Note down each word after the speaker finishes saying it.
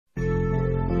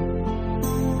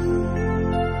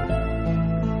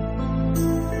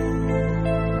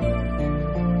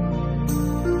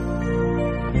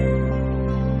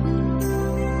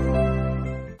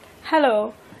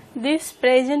Hello, this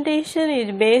presentation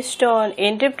is based on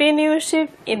entrepreneurship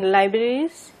in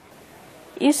libraries.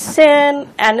 It's an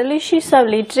analysis of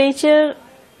literature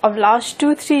of last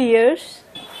 2-3 years,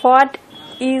 what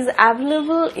is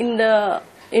available in the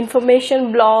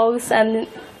information blogs and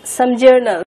some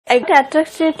journals. I got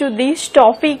attracted to this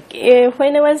topic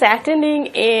when I was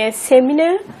attending a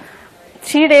seminar,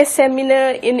 3-day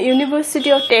seminar in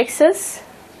University of Texas.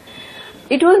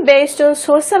 It was based on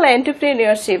social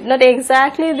entrepreneurship, not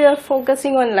exactly they are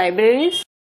focusing on libraries.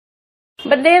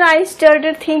 But then I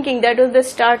started thinking that was the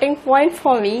starting point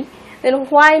for me. Then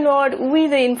why not we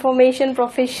the information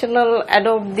professional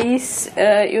adopt these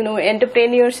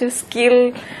entrepreneurship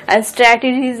skill and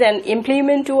strategies and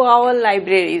implement to our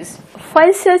libraries.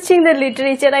 While searching the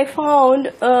literature, I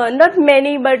found not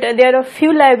many, but there are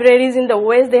few libraries in the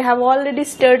West. They have already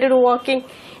started working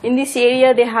in this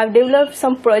area. They have developed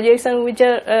some projects and which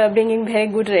are bringing very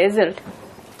good result.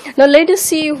 Now let us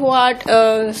see what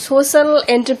social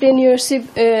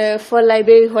entrepreneurship for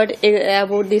libraries, what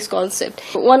about this concept.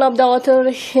 One of the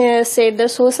authors said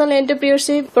that social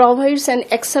entrepreneurship provides an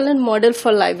excellent model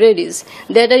for libraries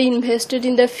that are invested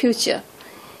in the future.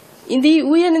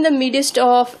 We are in the midst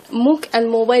of MOOC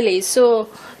and mobile age. So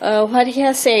what he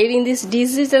has said, in this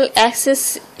digital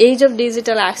access, age of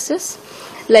digital access,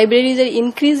 libraries are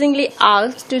increasingly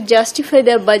asked to justify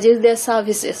their budgets, their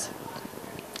services.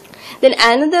 Then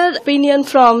another opinion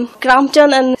from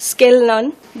Crampton and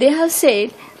Scanlon, they have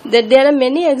said that there are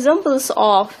many examples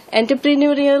of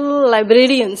entrepreneurial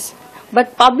librarians,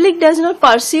 but public does not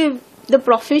perceive the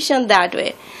profession that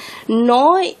way,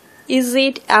 nor is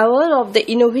it aware of the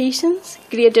innovations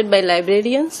created by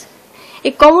librarians.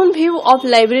 A common view of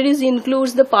libraries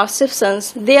includes the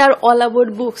perceptions they are all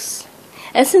about books,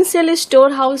 essentially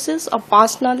storehouses of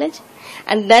past knowledge,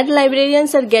 and that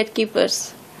librarians are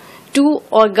gatekeepers to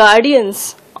or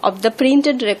guardians of the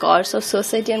printed records of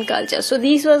society and culture. So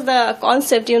this was the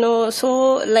concept,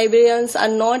 so librarians are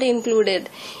not included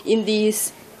in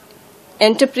this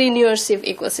entrepreneurship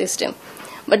ecosystem.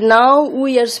 But now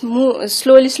we are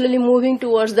slowly moving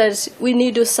towards that we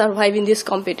need to survive in this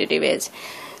competitive age.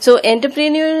 So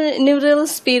entrepreneurial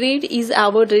spirit is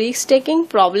about risk-taking,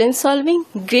 problem-solving,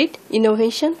 grit,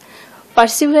 innovation,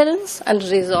 perseverance and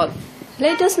resolve.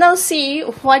 Let us now see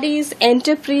what is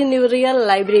entrepreneurial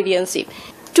librarianship.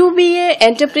 To be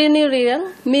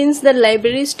entrepreneurial means that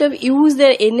librarians have used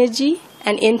their energy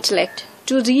and intellect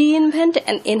to reinvent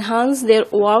and enhance their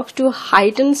work to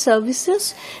heighten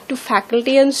services to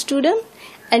faculty and students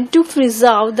and to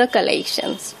preserve the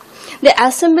collections. They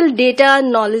assemble data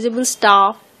and knowledgeable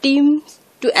staff, teams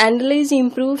to analyze,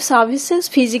 improve services,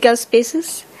 physical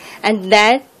spaces, and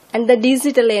the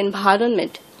digital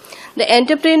environment. The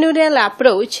entrepreneurial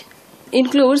approach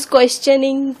includes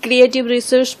questioning, creative,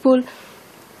 resourceful,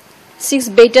 seeks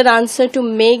better answer to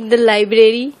make the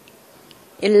library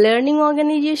a learning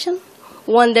organization,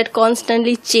 one that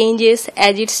constantly changes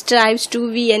as it strives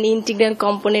to be an integral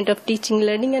component of teaching,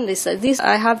 learning and research. This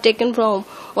I have taken from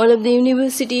one of the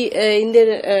university in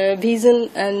their vision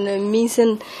and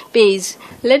mission page.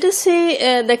 Let us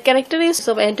say the characteristics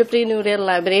of entrepreneurial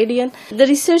librarian. The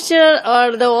researcher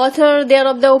or the author, they are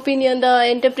of the opinion the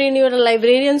entrepreneurial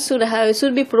librarian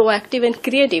should be proactive and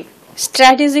creative,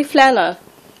 strategic planner,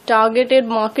 targeted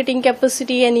marketing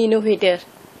capacity and innovator.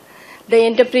 The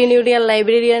entrepreneurial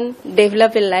librarian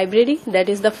develop a library that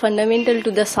is the fundamental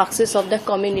to the success of the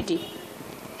community.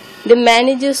 The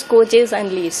managers, coaches and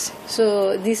leads.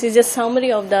 So this is a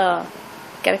summary of the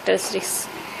characteristics.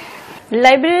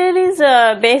 Libraries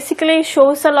are basically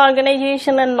social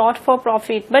organization and not for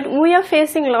profit, but we are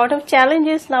facing a lot of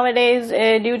challenges nowadays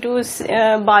due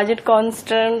to budget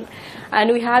constraint,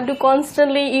 and we have to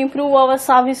constantly improve our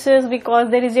services because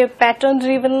there is a pattern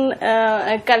driven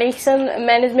collection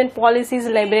management policies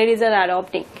libraries are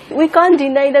adopting. We can't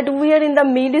deny that we are in the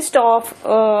midst of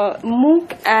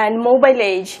MOOC and mobile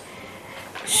age.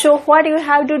 So what you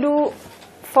have to do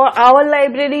for our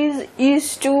libraries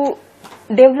is to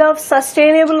develop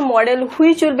sustainable model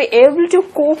which will be able to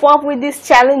cope up with these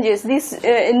challenges, this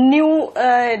new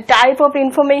type of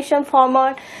information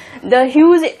format, the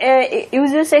huge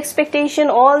users expectation.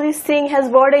 All these things has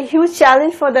brought a huge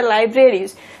challenge for the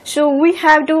libraries. So we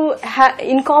have to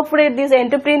incorporate these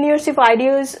entrepreneurship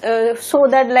ideas so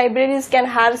that libraries can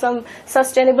have some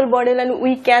sustainable model and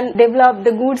we can develop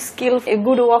the good skill, a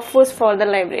good workforce for the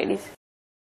libraries.